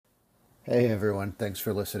Hey everyone, thanks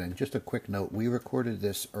for listening. Just a quick note, we recorded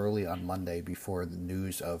this early on Monday before the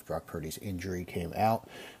news of Brock Purdy's injury came out,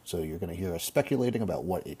 so you're going to hear us speculating about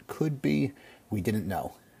what it could be. We didn't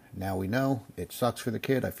know. Now we know. It sucks for the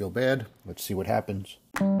kid. I feel bad. Let's see what happens.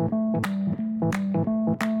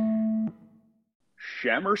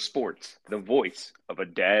 Shammer Sports, the voice of a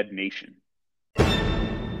dad nation.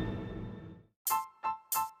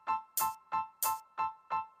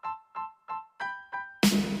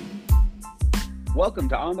 Welcome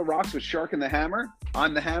to On the Rocks with Shark and the Hammer.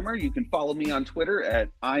 I'm the Hammer. You can follow me on Twitter at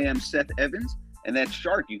I am Seth Evans, and that's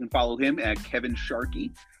Shark. You can follow him at Kevin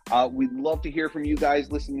Sharkey. We'd love to hear from you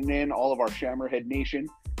guys listening in, all of our Shammerhead Nation.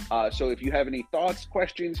 So if you have any thoughts,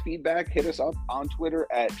 questions, feedback, hit us up on Twitter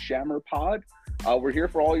at ShammerPod. We're here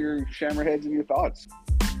for all your Shammerheads and your thoughts.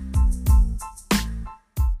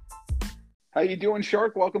 How you doing,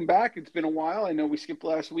 Shark? Welcome back. It's been a while. I know we skipped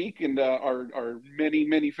last week, and our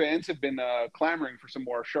many fans have been clamoring for some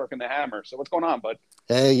more Shark and the Hammer. So what's going on, bud?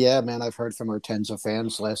 Hey, yeah, man, I've heard from our tens of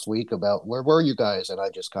fans last week about where were you guys, and I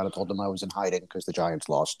just kind of told them I was in hiding because the Giants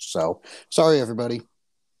lost. So, sorry, everybody.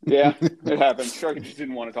 Yeah, it happened. Shark just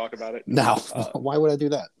didn't want to talk about it. No, Uh, why would I do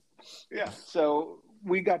that? yeah, so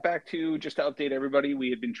we got back to just to update everybody. We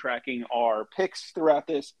had been tracking our picks throughout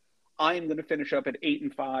this. I am going to finish up at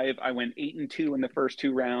 8-5. I went 8-2 in the first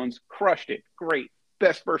two rounds. Crushed it. Great.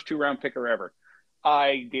 Best first two-round picker ever.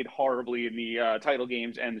 I did horribly in the title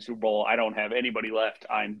games and the Super Bowl. I don't have anybody left.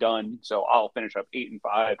 I'm done. So I'll finish up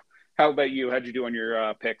 8-5. How about you? How'd you do on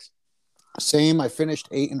your picks? Same. I finished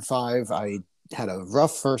 8-5. I had a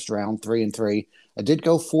rough first round, 3-3. I did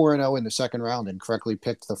go 4-0 in the second round and correctly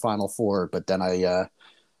picked the final four, but then I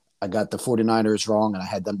got the 49ers wrong and I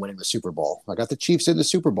had them winning the Super Bowl. I got the Chiefs in the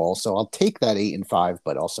Super Bowl, so I'll take that 8-5,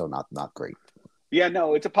 but also not great. Yeah,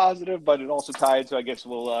 no, it's a positive, but it also tied. So I guess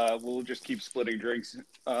we'll just keep splitting drinks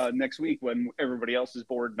next week when everybody else is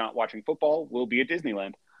bored not watching football. We'll be at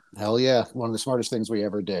Disneyland. Hell yeah, one of the smartest things we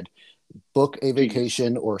ever did. Book a Genius.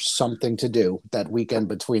 vacation or something to do that weekend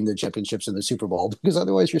between the championships and the Super Bowl, because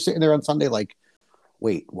otherwise you're sitting there on Sunday like,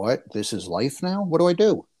 wait, what? This is life now? What do I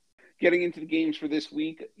do? Getting into the games for this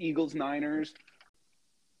week, Eagles Niners.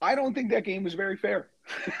 I don't think that game was very fair.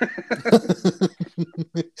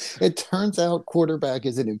 It turns out quarterback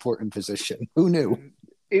is an important position. Who knew?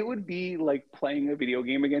 It would be like playing a video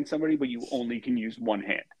game against somebody, but you only can use one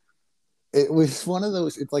hand. It was one of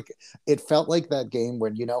those. It's like it felt like that game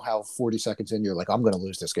when you know how 40 seconds in you're like, I'm going to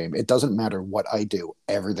lose this game. It doesn't matter what I do,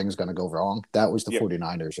 everything's going to go wrong. That was the Yeah.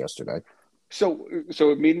 49ers yesterday. So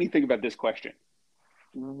it made me think about this question: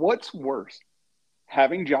 what's worse,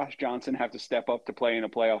 having Josh Johnson have to step up to play in a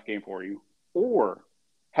playoff game for you, or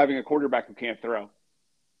having a quarterback who can't throw?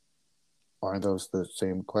 Are those the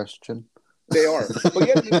same question? They are, but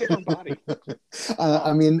yet in a different body. I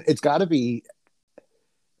Um, mean, it's got to be.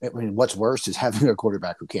 I mean, what's worse is having a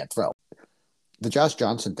quarterback who can't throw. The Josh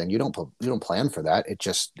Johnson thing, you don't plan for that.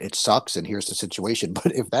 It sucks, and here's the situation.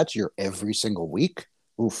 But if that's your every single week,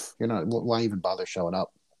 oof, why even bother showing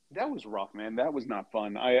up? that was rough, man. That was not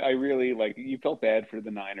fun. I really like you felt bad for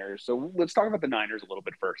the Niners. So let's talk about the Niners a little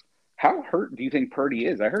bit first. How hurt do you think Purdy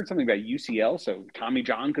is? I heard something about UCL, so Tommy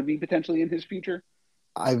John could be potentially in his future.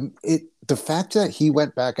 The fact that he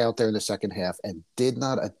went back out there in the second half and did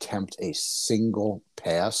not attempt a single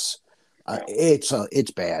pass, No.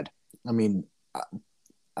 it's bad. I mean,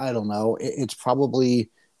 I don't know. It's probably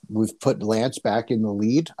we've put Lance back in the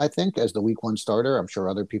lead, I think, as the week one starter. I'm sure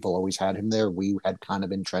other people always had him there. We had kind of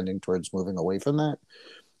been trending towards moving away from that.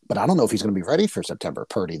 But I don't know if he's going to be ready for September.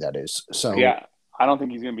 Purdy, that is. So, Yeah, I don't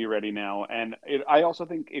think he's going to be ready now. And I also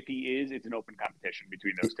think if he is, it's an open competition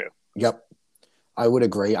between those two. yep, I would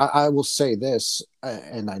agree. I will say this,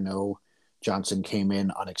 and I know Johnson came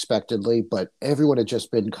in unexpectedly, but everyone had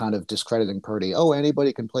just been kind of discrediting Purdy. Oh,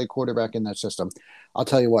 anybody can play quarterback in that system. I'll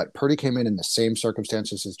tell you what, Purdy came in the same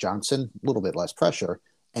circumstances as Johnson, a little bit less pressure,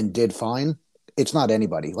 and did fine. It's not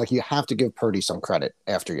anybody. Like, you have to give Purdy some credit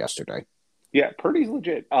after yesterday. Yeah, Purdy's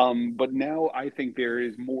legit. But now I think there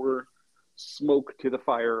is more smoke to the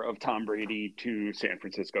fire of Tom Brady to San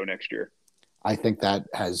Francisco next year. I think that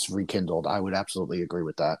has rekindled. I would absolutely agree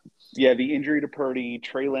with that. Yeah, the injury to Purdy,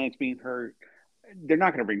 Trey Lance being hurt, they're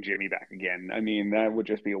not going to bring Jimmy back again. I mean, that would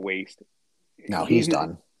just be a waste. No, He's he's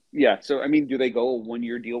done. Yeah. So I mean, do they go a 1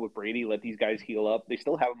 year deal with Brady? Let these guys heal up. They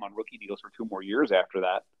still have him on rookie deals for 2 more years after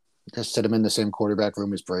that. Just sit him in the same quarterback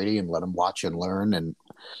room as Brady and let him watch and learn. And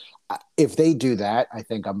if they do that, I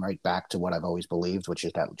think I'm right back to what I've always believed, which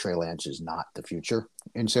is that Trey Lance is not the future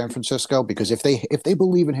in San Francisco. Because if they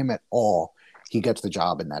believe in him at all, he gets the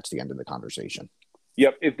job, and that's the end of the conversation.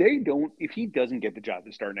 Yep. If he doesn't get the job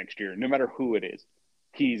to start next year, no matter who it is,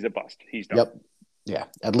 he's a bust. He's done. Yep. Yeah.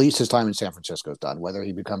 At least his time in San Francisco is done. Whether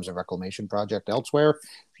he becomes a reclamation project elsewhere,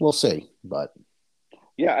 we'll see. But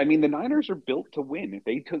Yeah, I mean the Niners are built to win. If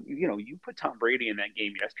they took, you put Tom Brady in that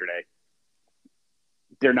game yesterday,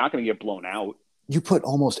 they're not going to get blown out. you put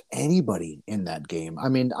almost anybody in that game. I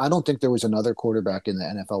mean, I don't think there was another quarterback in the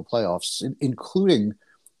NFL playoffs, including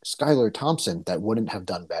Skylar Thompson, that wouldn't have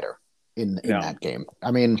done better in No, that game.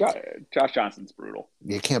 I mean, Josh Johnson's brutal.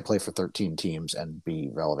 you can't play for 13 teams and be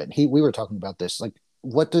relevant. We were talking about this. Like,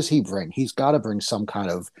 what does he bring? He's got to bring some kind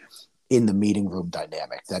of in the meeting room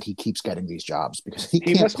dynamic that he keeps getting these jobs because he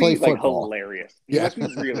can't must play be like football. hilarious. He must be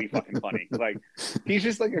really fucking funny. Like he's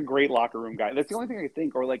just like a great locker room guy. That's the only thing I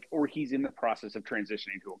think, or he's in the process of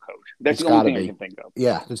transitioning to a coach. That's the only thing I can think of.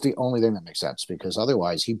 Yeah, that's the only thing that makes sense because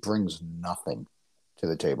otherwise he brings nothing to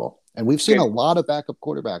the table. And we've seen a lot of backup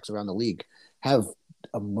quarterbacks around the league have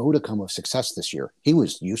a modicum of success this year. He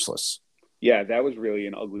was useless. Yeah, that was really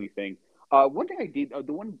an ugly thing. One thing I did,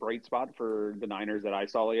 the one bright spot for the Niners that I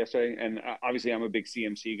saw yesterday, and obviously I'm a big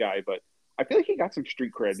CMC guy, but I feel like he got some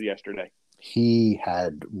street cred yesterday. He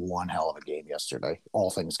had one hell of a game yesterday,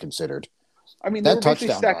 all things considered. I mean, they were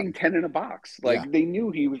basically stacking 10 in a box. Like, they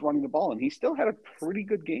knew he was running the ball, and he still had a pretty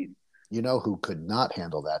good game. You know who could not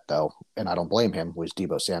handle that, though, and I don't blame him, was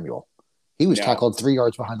Deebo Samuel. He was tackled 3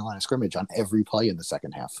 yards behind the line of scrimmage on every play in the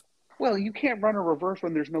second half. Well, you can't run a reverse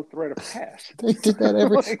when there's no threat of pass. They did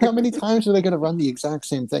that how many times are they going to run the exact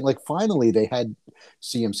same thing? Like, finally, they had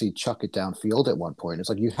CMC chuck it downfield at one point. It's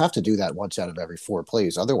like, you have to do that once out of every 4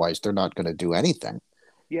 plays. Otherwise, they're not going to do anything.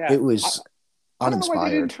 Yeah. It was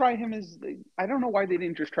uninspired. I don't know why they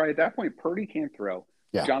didn't just try at that point. Purdy can't throw.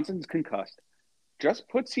 Yeah. Johnson's concussed. Just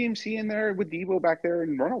put CMC in there with Deebo back there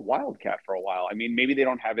and run a wildcat for a while. I mean, maybe they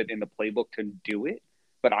don't have it in the playbook to do it.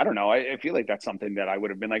 But I don't know. I feel like that's something that I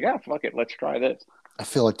would have been like, fuck it. Let's try this. I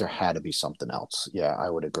feel like there had to be something else. Yeah,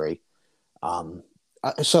 I would agree.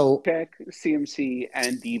 So check CMC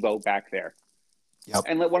and Deebo back there. Yep.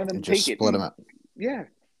 And let one of them take it. Split them out. Yeah.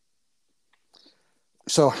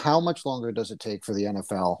 So how much longer does it take for the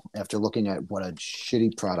NFL, after looking at what a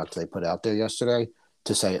shitty product they put out there yesterday,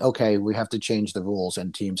 to say, okay, we have to change the rules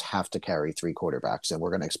and teams have to carry 3 quarterbacks and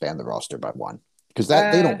we're going to expand the roster by 1? Because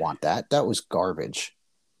they don't want that. That was garbage.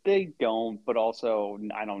 They don't, but also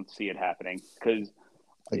I don't see it happening because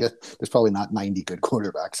I guess there's probably not 90 good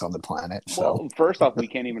quarterbacks on the planet. So. Well, first off, we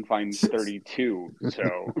can't even find 32,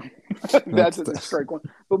 so that's a strike one.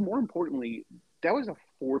 But more importantly, that was a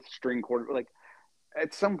 4th string quarterback. Like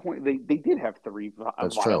at some point, they did have 3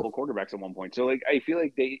 viable quarterbacks at one point. So like I feel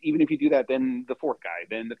like even if you do that, then the 4th guy,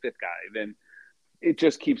 then the 5th guy, then it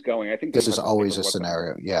just keeps going. I think this is always a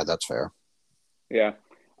scenario. Yeah, that's fair. Yeah.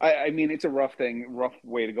 I mean, it's a rough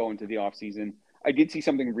way to go into the offseason. I did see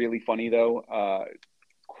something really funny, though.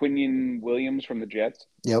 Quinnen Williams from the Jets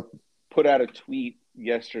put out a tweet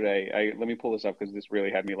yesterday. Let me pull this up because this really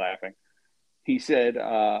had me laughing. He said,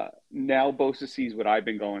 now Bosa sees what I've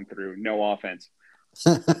been going through. No offense.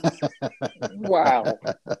 Wow.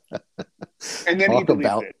 And then he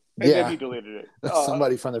deleted it. Then he deleted it.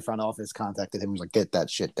 Somebody from the front office contacted him and was like, get that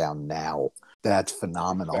shit down now. That's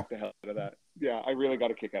phenomenal. Respect the hell out of that. Yeah, I really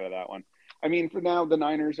got a kick out of that one. I mean, for now, the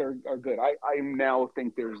Niners are good. I now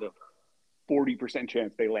think there's a 40%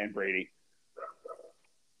 chance they land Brady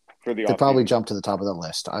for the. They'll probably jump to the top of the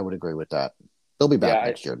list. I would agree with that. They'll be back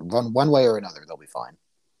next year. One way or another, they'll be fine.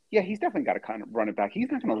 Yeah, he's definitely got to kind of run it back.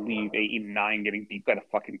 He's not going to leave 8-9 getting beat by the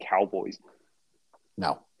fucking Cowboys.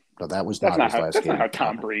 No, that was not his last game. That's not how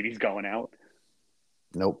Tom Brady's going out.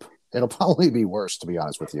 Nope. It'll probably be worse, to be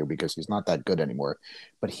honest with you, because he's not that good anymore.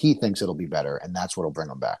 But he thinks it'll be better, and that's what'll bring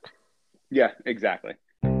him back. Yeah, exactly.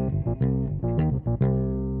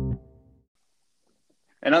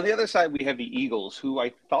 And on the other side, we have the Eagles, who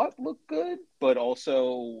I thought looked good, but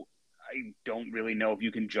also I don't really know if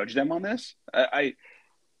you can judge them on this.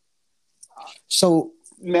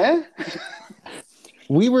 Meh.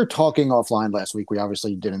 We were talking offline last week. We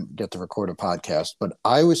obviously didn't get to record a podcast, but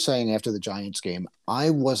I was saying after the Giants game, I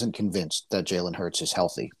wasn't convinced that Jalen Hurts is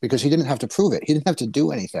healthy because he didn't have to prove it. He didn't have to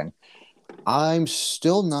do anything. I'm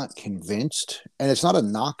still not convinced, and it's not a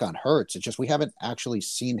knock on Hurts. It's just we haven't actually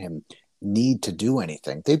seen him need to do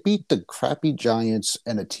anything. They beat the crappy Giants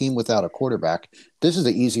and a team without a quarterback. This is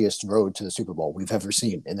the easiest road to the Super Bowl we've ever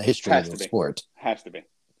seen in the history of the sport. Has to be.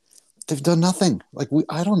 They've done nothing.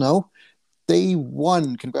 I don't know. They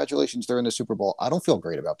won. Congratulations, they're in the Super Bowl. I don't feel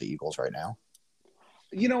great about the Eagles right now.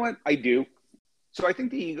 You know what? I do. So I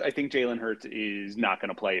think Jalen Hurts is not going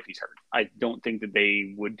to play if he's hurt. I don't think that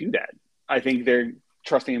they would do that. I think they're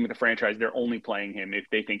trusting him with the franchise. They're only playing him if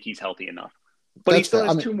they think he's healthy enough. But he still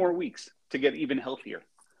has 2 more weeks to get even healthier.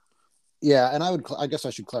 Yeah, and I guess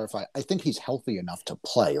I should clarify. I think he's healthy enough to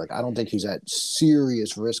play. Like, I don't think he's at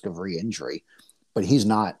serious risk of re-injury, but he's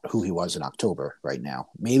not who he was in October right now.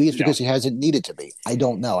 Maybe it's No. because he hasn't needed to be. I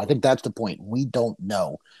don't know. I think that's the point. We don't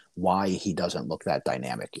know why he doesn't look that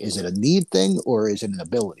dynamic. Is it a need thing or is it an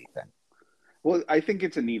ability thing? Well, I think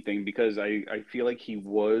it's a neat thing because I feel like he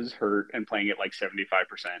was hurt and playing at like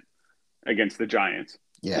 75% against the Giants.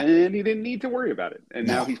 Yeah. And he didn't need to worry about it. And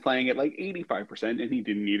now No. he's playing at like 85%, and he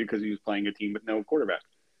didn't need it because he was playing a team with no quarterback.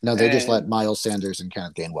 No, they just let And Miles Sanders and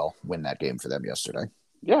Kenneth Gainwell win that game for them yesterday.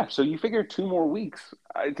 yeah, so you figure 2 more weeks.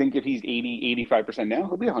 I think if he's 85% now,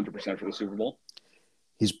 he'll be 100% for the Super Bowl.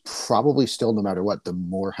 He's probably still, no matter what, the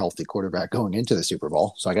more healthy quarterback going into the Super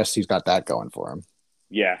Bowl. So I guess he's got that going for him.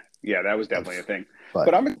 Yeah, yeah, that was definitely a thing. But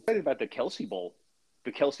But I'm excited about the Kelsey Bowl.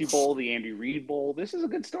 The Kelsey Bowl, the Andy Reid Bowl. This is a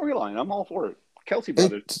good storyline. I'm all for it. Kelsey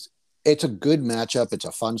brothers. it's a good matchup. It's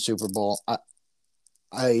a fun Super Bowl.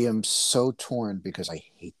 I am so torn because I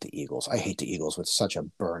hate the Eagles. I hate the Eagles with such a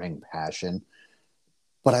burning passion.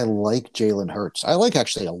 But I like Jalen Hurts. I like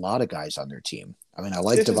actually a lot of guys on their team. I mean, I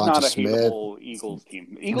like This is Devonta not a Smith. hateable Eagles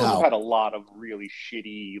team. The Eagles No, have had a lot of really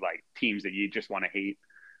shitty like teams that you just want to hate,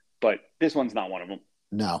 but this one's not one of them.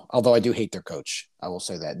 no. Although I do hate their coach. I will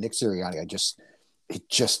say that. Nick Sirianni, it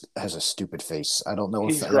just has a stupid face. I don't know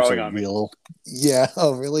if He's that's growing a on me. real. Yeah.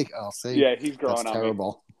 Oh, really? I'll see. Yeah, he's That's growing on me.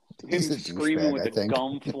 terrible. Him He's a screaming douchebag, with I the think.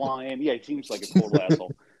 gum flying. Yeah, he seems like a total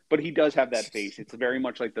asshole. But he does have that face. It's very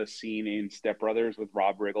much like the scene in Step Brothers with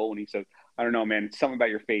Rob Riggle when he says, I don't know, man, it's something about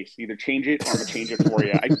your face. Either change it or I'm going to change it for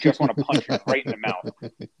you. I just want to punch you right in the mouth.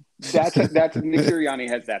 That's Nick Sirianni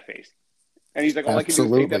has that face. And he's like, all I can do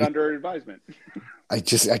is take that Absolutely. under advisement. I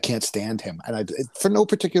can't stand him, and for no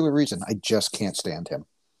particular reason, I just can't stand him.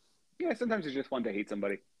 Yeah, sometimes it's just fun to hate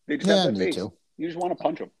somebody. They just have Yeah, that me face. too. You just want to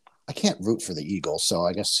punch them. I can't root for the Eagles, so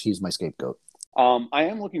I guess he's my scapegoat. I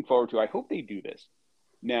am looking forward to. I hope they do this.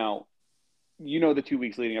 Now, the 2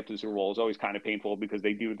 weeks leading up to the Super Bowl is always kind of painful because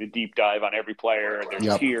they do the deep dive on every player. There's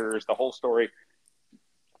Yep. tears, the whole story.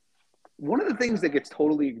 One of the things that gets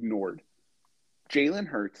totally ignored, Jalen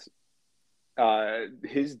Hurts,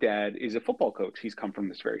 his dad is a football coach. He's come from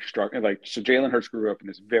this very structured, so Jalen Hurts grew up in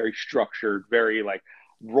this very structured, very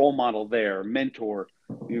role model there, mentor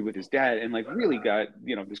with his dad, and really got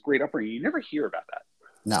this great upbringing. You never hear about that.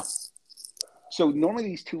 No. So normally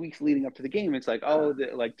these 2 weeks leading up to the game, it's like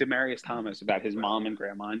Demaryius Thomas about his mom and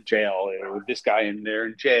grandma in jail, or this guy in there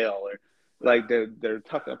in jail, or their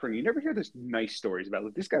tough upbringing. You never hear this nice stories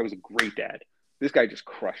about this guy was a great dad. This guy just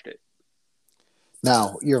crushed it.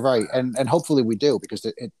 No, you're right, and hopefully we do because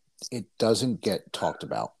it doesn't get talked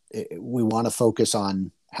about. We want to focus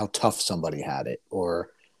on how tough somebody had it,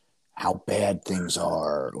 or how bad things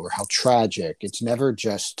are, or how tragic. It's never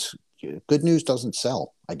just good news doesn't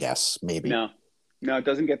sell. I guess maybe. No, it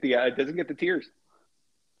doesn't get the tears,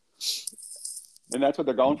 and that's what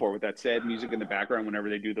they're going for with that sad music in the background whenever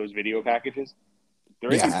they do those video packages.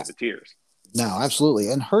 They're aiming for the tears. No,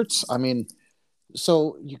 absolutely, and Hurts. I mean.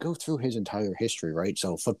 So you go through his entire history, right?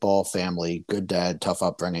 So football, family, good dad, tough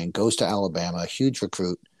upbringing, goes to Alabama, huge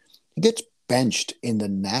recruit. He gets benched in the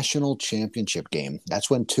national championship game. That's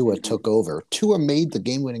when Tua took over. Tua made the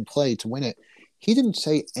game-winning play to win it. He didn't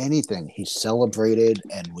say anything. He celebrated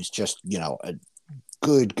and was just, a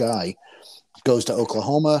good guy. Goes to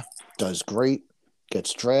Oklahoma, does great,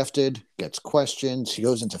 gets drafted, gets questions. He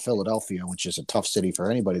goes into Philadelphia, which is a tough city for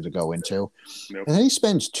anybody to go into. Nope. And then he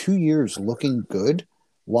spends 2 years looking good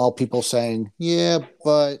while people saying, yeah,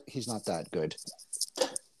 but he's not that good.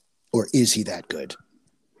 Or is he that good?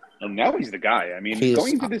 And now he's the guy. I mean,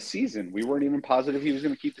 going into this season, we weren't even positive he was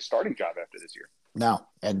going to keep the starting job after this year. No,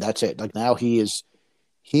 and that's it. Now he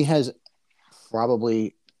has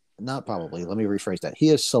probably, not probably, let me rephrase that. He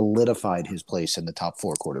has solidified his place in the top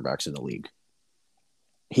 4 quarterbacks in the league.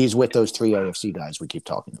 He's with those 3 AFC guys we keep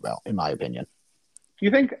talking about, in my opinion.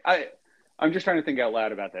 You think I'm just trying to think out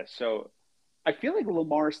loud about this. So I feel like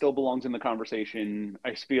Lamar still belongs in the conversation.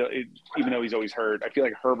 Even though he's always hurt. I feel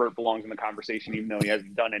like Herbert belongs in the conversation, even though he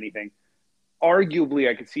hasn't done anything. Arguably,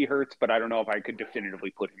 I could see Hurts, but I don't know if I could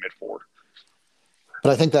definitively put him at 4.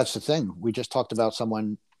 But I think that's the thing. We just talked about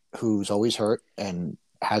someone who's always hurt and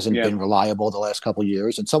hasn't been reliable the last couple of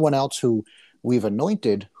years, and someone else who we've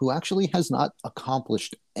anointed who actually has not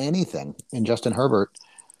accomplished anything in Justin Herbert.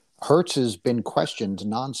 Hurts has been questioned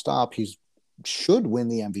nonstop. He should win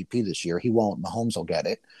the MVP this year. He won't. Mahomes will get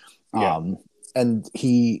it. Yeah. And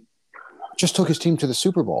he just took his team to the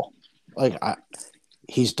Super Bowl.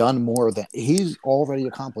 He's done he's already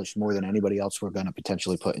accomplished more than anybody else we're going to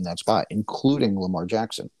potentially put in that spot, including Lamar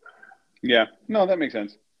Jackson. Yeah. No, that makes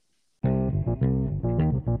sense.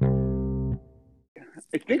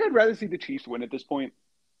 I think I'd rather see the Chiefs win at this point.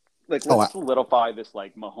 Like, Oh, let's solidify this.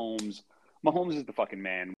 Like, Mahomes. Mahomes is the fucking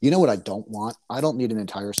man. you know what I don't want? I don't need an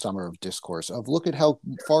entire summer of discourse of look at how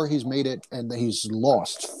far he's made it and he's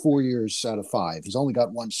lost 4 years out of 5. He's only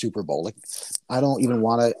got one Super Bowl. Like, I don't even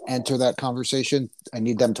want to enter that conversation. I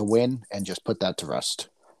need them to win and just put that to rest.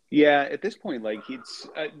 Yeah, at this point, like he's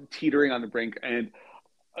teetering on the brink, and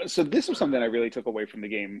so this was something I really took away from the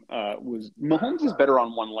game. Was Mahomes is better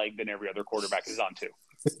on one leg than every other quarterback is on two.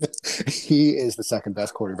 He is the second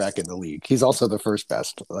best quarterback in the league. He's also the first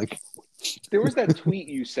best. Like, there was that tweet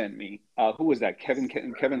you sent me. Who was that?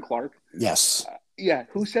 Kevin Clark. yes, Yeah,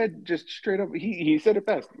 who said just straight up? He said it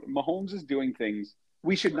best. Mahomes is doing things.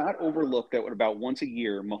 We should not overlook that. About once a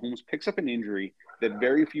year, Mahomes picks up an injury that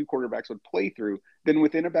very few quarterbacks would play through. Then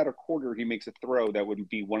within about a quarter, he makes a throw that would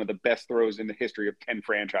be one of the best throws in the history of 10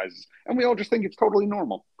 franchises, and we all just think it's totally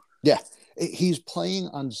normal. yeah, he's playing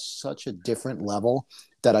on such a different level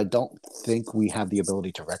that I don't think we have the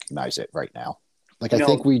ability to recognize it right now. Like, I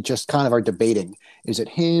think we just kind of are debating: is it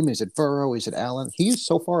him? Is it Burrow? Is it Allen? He is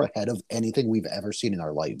so far ahead of anything we've ever seen in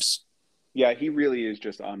our lives. Yeah, he really is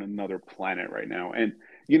just on another planet right now. And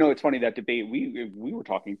you know, it's funny that debate we were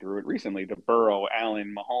talking through it recently. The Burrow,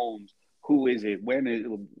 Allen, Mahomes. Who is it?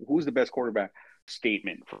 Who's the best quarterback?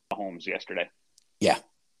 Statement for Mahomes yesterday. Yeah,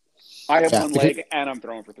 I have yeah. one leg and I'm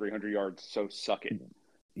throwing for 300 yards, so suck it.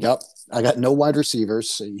 Yep. I got no wide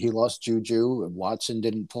receivers. He lost Juju, and Watson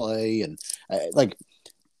didn't play, and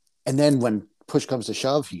and then when push comes to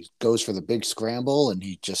shove, he goes for the big scramble, and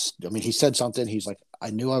he said something. He's like,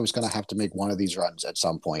 I knew I was going to have to make one of these runs at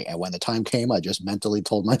some point, and when the time came, I just mentally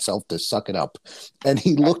told myself to suck it up, and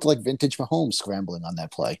he looked like vintage Mahomes scrambling on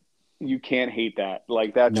that play. You can't hate that.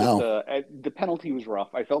 Like that, just No, the penalty was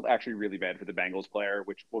rough. I felt actually really bad for the Bengals player,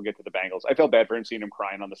 which we'll get to the Bengals. I felt bad for him seeing him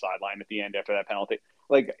crying on the sideline at the end after that penalty.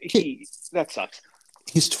 Like that sucks.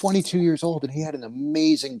 he's 22 years old, and he had an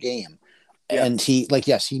amazing game. Yeah, And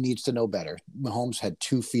yes, he needs to know better. Mahomes had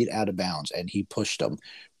 2 feet out of bounds, and he pushed him.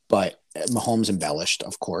 But Mahomes embellished,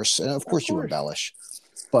 of course. And of course you embellish.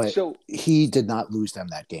 But so he did not lose them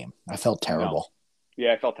that game. I felt no, terrible.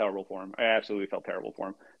 yeah, I felt terrible for him. I absolutely felt terrible for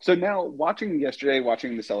him. So now watching yesterday,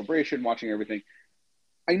 watching the celebration, watching everything,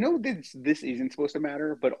 I know this isn't supposed to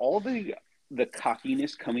matter, but all the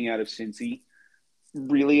cockiness coming out of Cincy,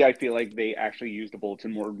 really, I feel like they actually used the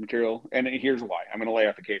bulletin board material. And here's why. I'm going to lay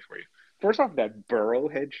out the case for you. First off, that Burrow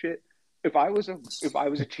head shit. If I was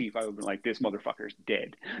a chief, I would be like, this motherfucker's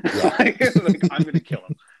dead. Yeah. Like, I'm going to kill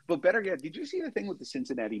him. But better yet, did you see the thing with the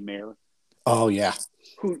Cincinnati mayor? Oh, yeah.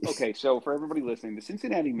 Okay, so for everybody listening, the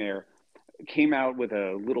Cincinnati mayor came out with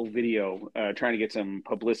a little video trying to get some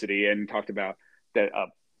publicity and talked about that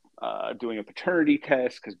doing a paternity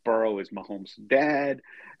test because Burrow is Mahomes' dad.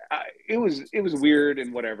 It was weird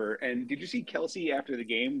and whatever. And did you see Kelsey after the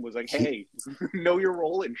game was like, "Hey, know your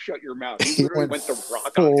role and shut your mouth." He literally went to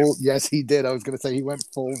rock on him. Yes, he did. I was going to say he went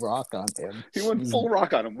full rock on him. He went full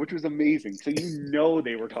rock on him, which was amazing. So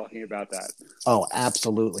they were talking about that. Oh,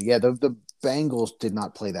 absolutely. Yeah, the Bengals did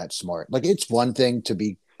not play that smart. Like, it's one thing to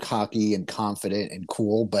be cocky and confident and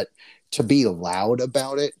cool, but to be loud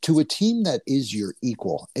about it to a team that is your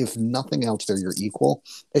equal, if nothing else, they're your equal.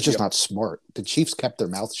 It's just not smart. The Chiefs kept their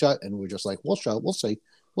mouth shut and we're just like, we'll see.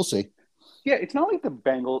 We'll see. Yeah, it's not like the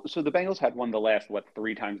Bengals. So the Bengals had won the last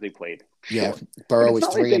 3 times they played. Sure. Yeah, Burrow is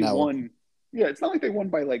 3-0. Yeah, it's not like they won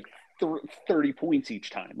by like 30 points each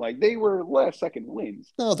time. Like they were last second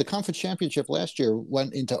wins. No, the conference championship last year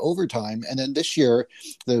went into overtime, and then this year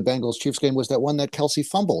the Bengals Chiefs game was that one that Kelsey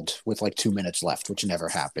fumbled with like 2 minutes left, which never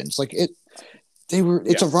happens. Like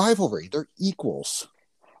it's a rivalry. They're equals.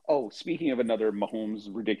 Oh, speaking of another Mahomes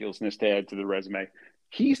ridiculousness to add to the resume,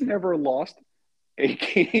 he's never lost a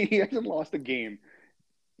game. He hasn't lost a game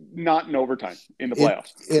not in overtime in the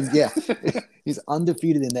playoffs. He's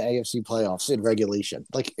undefeated in the AFC playoffs in regulation.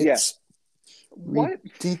 Like, it's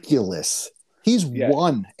ridiculous. He's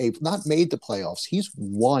won not made the playoffs. He's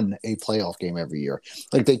won a playoff game every year.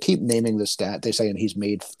 Like, they keep naming the stat. They're saying he's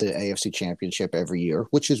made the AFC championship every year,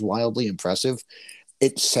 which is wildly impressive.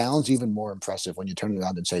 It sounds even more impressive when you turn it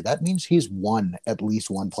around and say that means he's won at least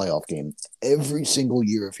one playoff game every single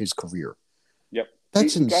year of his career. Yep.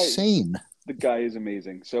 That's insane. The guy is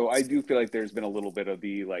amazing. So I do feel like there's been a little bit of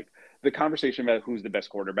the conversation about who's the best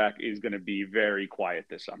quarterback is going to be very quiet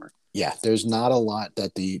this summer. Yeah, there's not a lot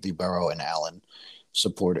that the Burrow and Allen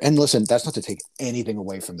support. And listen, that's not to take anything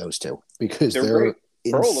away from those two because they're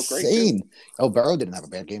insane. Burrow didn't have a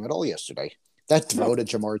bad game at all yesterday. That throw to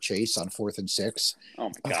Jamar Chase on 4th and 6. Oh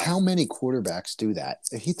my God. How many quarterbacks do that?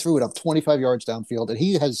 He threw it up 25 yards downfield, and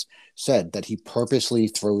he has said that he purposely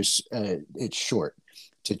throws it short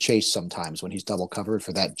to Chase sometimes when he's double covered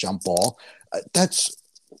for that jump ball. That's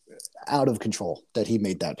out of control that he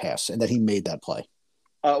made that pass and that he made that play.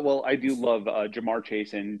 Well, I do love Jamar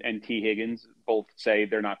Chase and T. Higgins both say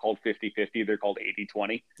they're not called 50-50, they're called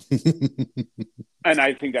 80-20. And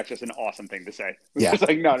I think that's just an awesome thing to say. Yeah. It's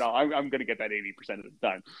like, no, I'm going to get that 80% of the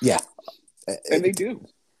time. Yeah. And they do.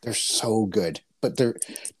 They're so good. But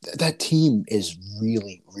that team is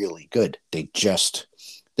really, really good. They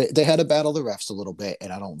had to battle the refs a little bit,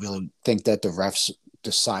 and I don't really think that the refs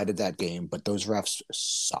decided that game, but those refs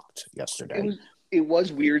sucked yesterday. It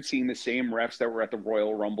was weird seeing the same refs that were at the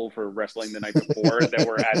Royal Rumble for wrestling the night before that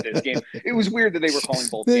were at this game. It was weird that they were calling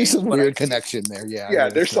both There's games. Some weird connection there, yeah. Yeah,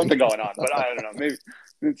 there's something going on, but I don't know. Maybe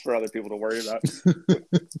it's for other people to worry about.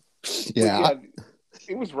 Yeah.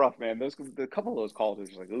 It was rough, man. The couple of those calls was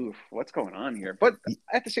just like, oof, what's going on here? But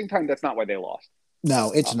at the same time, that's not why they lost.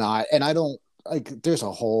 No, it's not. And I don't there's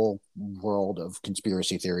a whole world of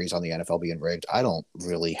conspiracy theories on the NFL being rigged. I don't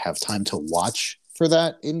really have time to watch for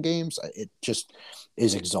that in games. It just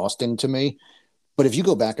is exhausting to me. But if you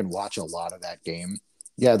go back and watch a lot of that game,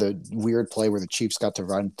 yeah, the weird play where the Chiefs got to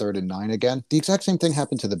run 3rd and 9 again. The exact same thing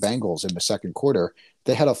happened to the Bengals in the second quarter.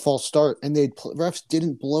 They had a false start, and refs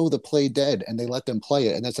didn't blow the play dead, and they let them play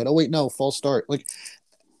it. And they said, "Oh wait, no, false start." Like,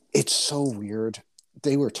 it's so weird.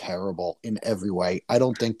 They were terrible in every way. I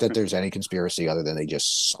don't think that there's any conspiracy other than they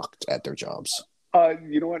just sucked at their jobs.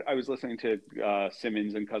 You know what? I was listening to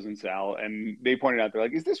Simmons and Cousin Sal, and they pointed out, they're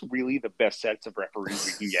like, is this really the best sets of referees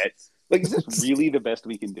we can get? Like, is this really the best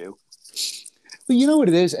we can do? Well, you know what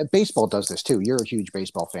it is? Baseball does this too. You're a huge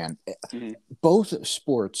baseball fan. Mm-hmm. Both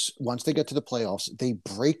sports, once they get to the playoffs, they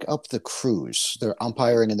break up the crews, their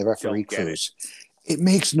umpiring and the referee crews. It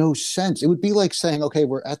makes no sense. It would be like saying, okay,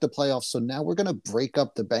 we're at the playoffs, so now we're going to break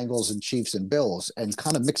up the Bengals and Chiefs and Bills and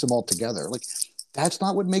kind of mix them all together. Like, that's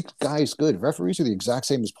not what makes guys good. Referees are the exact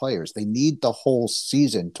same as players. They need the whole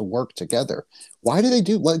season to work together. Why do they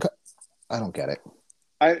do like? I don't get it.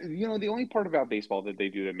 The only part about baseball that they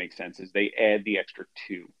do that makes sense is they add the extra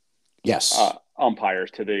 2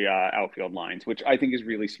 umpires to the outfield lines, which I think is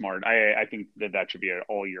really smart. I think that should be an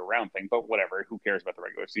all year round thing, but whatever. Who cares about the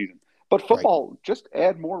regular season? But football, just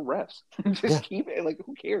add more refs. Keep it. Like,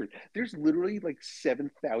 who cares? There's literally like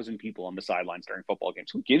 7,000 people on the sidelines during football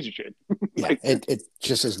games. Who gives a shit? Yeah, it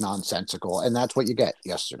just is nonsensical, and that's what you get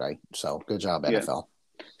yesterday. So good job, NFL.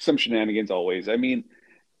 Some shenanigans always. I mean,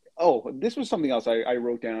 this was something else I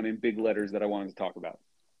wrote down in big letters that I wanted to talk about.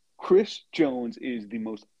 Chris Jones is the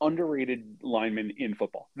most underrated lineman in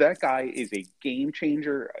football. That guy is a game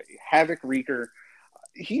changer, a havoc wreaker.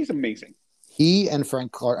 He's amazing. He and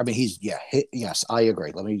Frank Clark, I mean, yes, I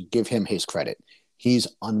agree. Let me give him his credit. He's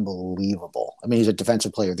unbelievable. I mean, he's a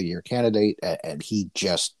Defensive Player of the Year candidate, and he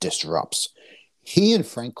just disrupts. He and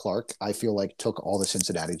Frank Clark, I feel like, took all the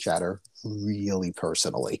Cincinnati chatter really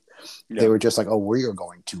personally. Yeah. They were just like, oh, we are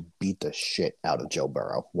going to beat the shit out of Joe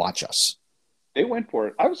Burrow. Watch us. They went for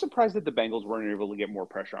it. I was surprised that the Bengals weren't able to get more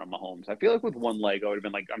pressure on Mahomes. I feel like with one leg, I would have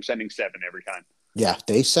been like, I'm sending 7 every time. Yeah,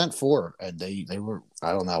 they sent 4, and they were,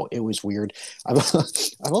 I don't know, it was weird. I've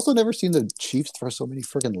also never seen the Chiefs throw so many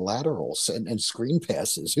friggin' laterals and screen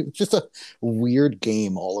passes. It was just a weird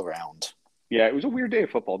game all around. Yeah, it was a weird day of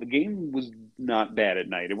football. The game was not bad at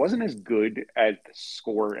night. It wasn't as good as the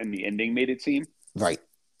score and the ending made it seem. Right.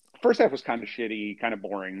 First half was kind of shitty, kind of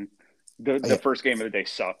boring. The first game of the day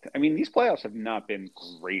sucked. I mean, these playoffs have not been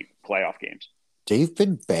great playoff games. They've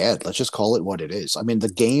been bad. Let's just call it what it is. I mean, the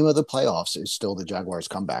game of the playoffs is still the Jaguars'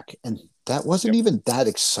 comeback. And that wasn't even that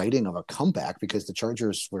exciting of a comeback because the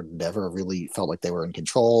Chargers were never really felt like they were in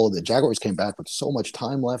control. The Jaguars came back with so much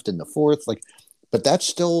time left in the fourth. But that's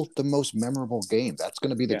still the most memorable game. That's going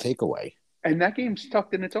to be the takeaway. And that game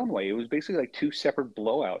sucked in its own way. It was basically like 2 separate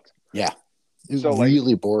blowouts. Yeah. It was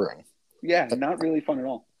really boring. Yeah, not really fun at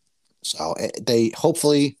all. So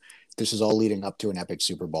hopefully this is all leading up to an epic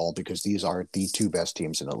Super Bowl because these are the 2 best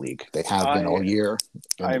teams in the league. They have been all year.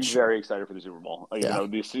 I am very excited for the Super Bowl.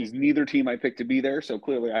 This is neither team I picked to be there, so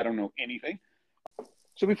clearly I don't know anything.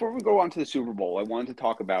 So before we go on to the Super Bowl, I wanted to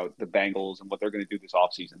talk about the Bengals and what they're going to do this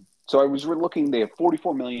offseason. So I was looking, they have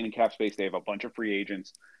 $44 million in cap space. They have a bunch of free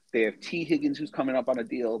agents. They have T. Higgins, who's coming up on a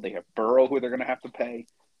deal. They have Burrow, who they're going to have to pay.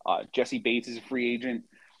 Jesse Bates is a free agent.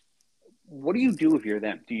 What do you do if you're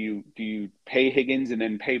them? Do you pay Higgins and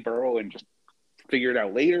then pay Burrow and just figure it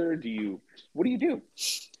out later? What do you do?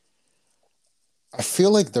 I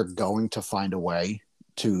feel like they're going to find a way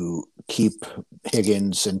to keep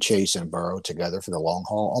Higgins and Chase and Burrow together for the long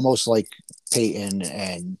haul, almost like Peyton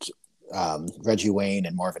and Reggie Wayne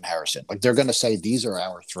and Marvin Harrison. Like they're going to say, these are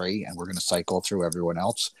our 3 and we're going to cycle through everyone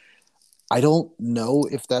else. I don't know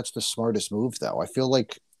if that's the smartest move, though. I feel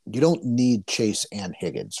like you don't need Chase and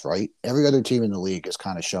Higgins, right? Every other team in the league is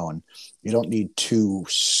kind of showing you don't need two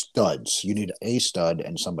studs. You need a stud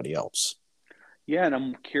and somebody else. Yeah, and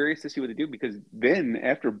I'm curious to see what they do because then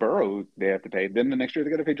after Burrow, they have to pay. Then the next year they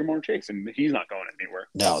got to pay Jamar Chase, and he's not going anywhere.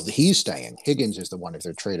 No, he's staying. Higgins is the one if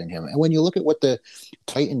they're trading him. And when you look at what the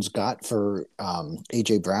Titans got for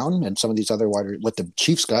AJ Brown and some of these other what the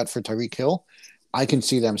Chiefs got for Tyreek Hill, I can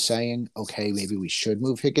see them saying, okay, maybe we should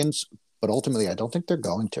move Higgins. But ultimately, I don't think they're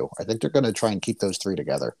going to. I think they're going to try and keep those three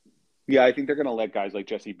together. Yeah, I think they're going to let guys like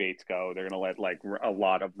Jesse Bates go. They're going to let like a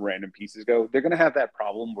lot of random pieces go. They're going to have that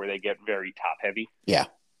problem where they get very top heavy. Yeah.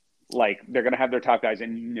 Like they're going to have their top guys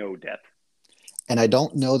and no depth. And I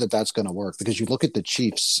don't know that that's going to work because you look at the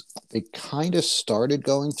Chiefs, they kind of started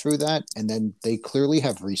going through that, and then they clearly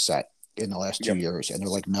have reset in the last 2 years. And they're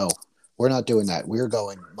like, no, we're not doing that. We're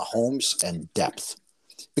going Mahomes and depth.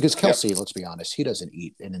 Because Kelsey, let's be honest, he doesn't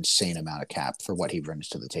eat an insane amount of cap for what he brings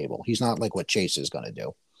to the table. He's not like what Chase is going to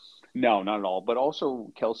do. No, not at all. But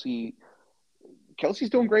also Kelsey's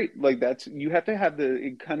doing great. Like you have to have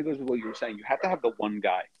it kind of goes with what you were saying. You have to have the one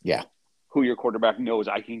guy. Yeah. Who your quarterback knows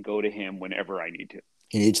I can go to him whenever I need to.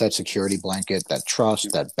 He needs that security blanket, that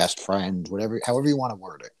trust, that best friend, however you want to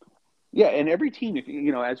word it. Yeah, and every team, if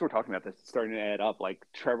you know, as we're talking about this, it's starting to add up. Like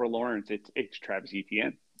Trevor Lawrence, it's Travis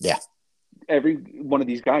Etienne. Yeah. Every one of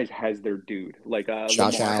these guys has their dude. Like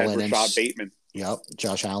Josh Allen and Rashad Bateman. Yep,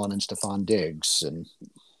 Josh Allen and Stephon Diggs, and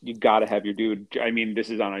you got to have your dude. I mean, this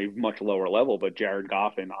is on a much lower level, but Jared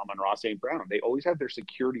Goff and Amon-Ra St. Brown, they always have their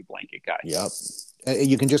security blanket guy. Yep.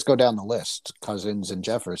 You can just go down the list. Cousins and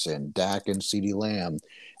Jefferson, Dak and CeeDee Lamb.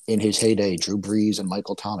 In his heyday, Drew Brees and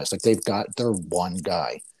Michael Thomas. Like, they've got their one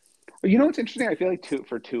guy. You know what's interesting? I feel like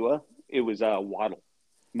for Tua, it was Waddle,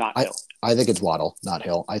 not Hill. I think it's Waddle, not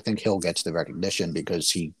Hill. I think Hill gets the recognition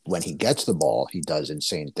because when he gets the ball, he does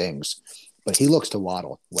insane things. But he looks to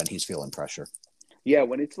Waddle when he's feeling pressure. Yeah,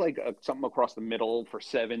 when it's like something across the middle for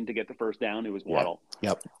 7 to get the first down, it was Waddle.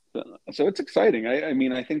 Yep. So it's exciting. I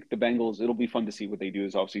mean, I think the Bengals, it'll be fun to see what they do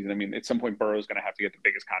this offseason. I mean, at some point, Burrow's going to have to get the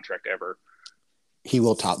biggest contract ever. He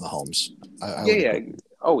will top Mahomes. Yeah.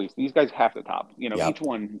 Always. These guys have to top. You know, each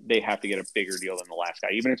one, they have to get a bigger deal than the last guy,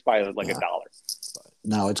 even if it's by like $1.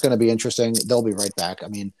 No, it's going to be interesting. They'll be right back. I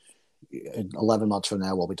mean, 11 months from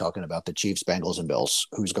now, we'll be talking about the Chiefs, Bengals, and Bills,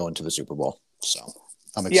 who's going to the Super Bowl. So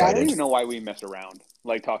I'm excited. Yeah, I don't even know why we mess around,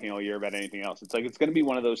 like talking all year about anything else. It's like it's going to be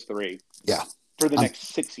one of those three. Yeah. For the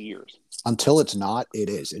next 6 years. Until it's not, it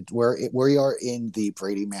is. Where we are in the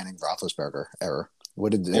Brady Manning Roethlisberger era.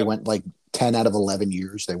 What did they went like 10 out of 11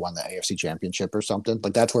 years they won the AFC Championship or something?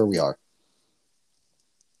 Like that's where we are.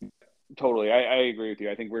 Totally. I agree with you.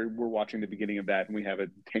 I think we're watching the beginning of that and we have a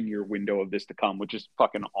 10-year window of this to come, which is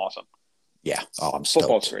fucking awesome. Yeah. Oh, I'm stoked.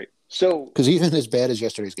 Football's great. So because even as bad as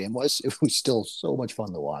yesterday's game was, it was still so much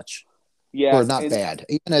fun to watch. Yeah. Or not bad.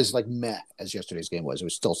 Even as like meh as yesterday's game was, it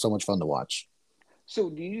was still so much fun to watch. So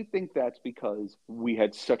do you think that's because we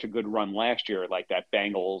had such a good run last year, like that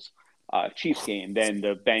Bengals Chiefs game, then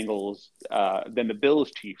the Bengals, then the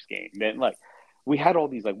Bills Chiefs game, then like we had all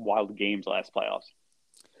these like wild games last playoffs?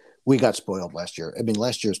 We got spoiled last year. I mean,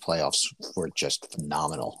 last year's playoffs were just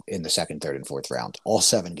phenomenal in the second, third, and fourth round. All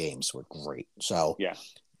 7 games were great. So yeah,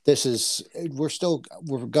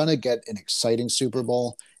 we're gonna get an exciting Super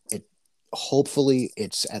Bowl. Hopefully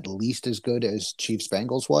it's at least as good as Chiefs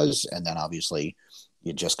Bengals was, and then obviously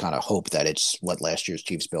you just kind of hope that it's what last year's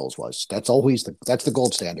Chiefs Bills was. That's always that's the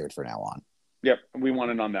gold standard for now on. Yep, we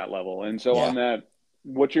want it on that level. And so on that,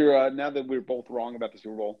 what's your now that we're both wrong about the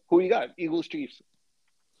Super Bowl, who you got? Eagles, Chiefs?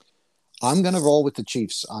 I'm gonna roll with the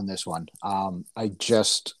Chiefs on this one.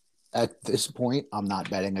 At this point, I'm not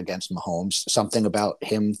betting against Mahomes. Something about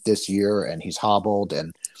him this year, and he's hobbled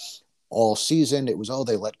and. All season, it was,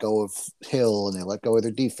 they let go of Hill and they let go of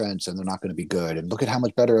their defense and they're not going to be good. And look at how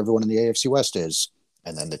much better everyone in the AFC West is.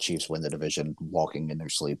 And then the Chiefs win the division walking in their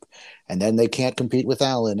sleep. And then they can't compete with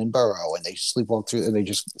Allen and Burrow and they sleepwalk through and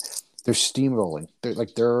they're steamrolling.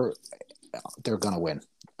 They're going to win.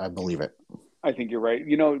 I believe it. I think you're right.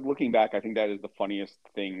 You know, looking back, I think that is the funniest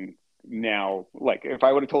thing now. Like if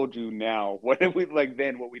I would have told you now, what we like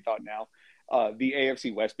then, what we thought now. The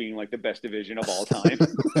AFC West being like the best division of all time.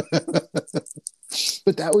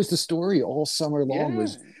 But that was the story all summer long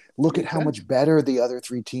was look at how much better the other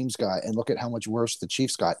 3 teams got and look at how much worse the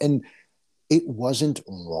Chiefs got. And it wasn't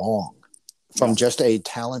wrong from just a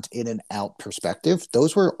talent in and out perspective.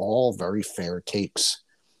 Those were all very fair takes,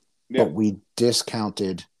 but we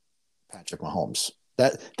discounted Patrick Mahomes.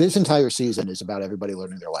 That this entire season is about everybody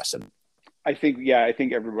learning their lesson. I think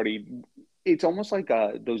everybody It's almost like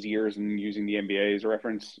those years, and using the NBA as a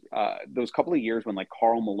reference, those couple of years when like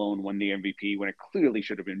Karl Malone won the MVP when it clearly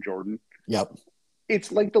should have been Jordan. Yep.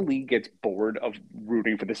 It's like the league gets bored of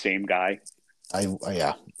rooting for the same guy.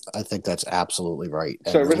 Yeah, I think that's absolutely right.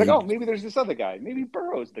 So And the everybody's like, oh, league, maybe there's this other guy. Maybe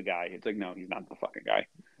Burrow's the guy. It's like, no, he's not the fucking guy.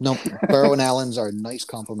 no, Burrow and Allen's are nice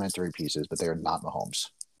complementary pieces, but they are not Mahomes.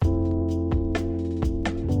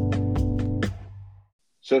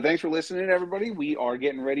 So thanks for listening, everybody. We are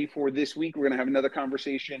getting ready for this week. We're going to have another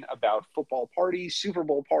conversation about football parties, Super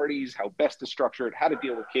Bowl parties, how best to structure it, how to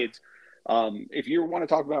deal with kids. If you want to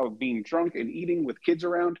talk about being drunk and eating with kids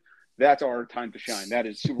around, that's our time to shine. That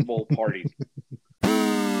is Super Bowl parties.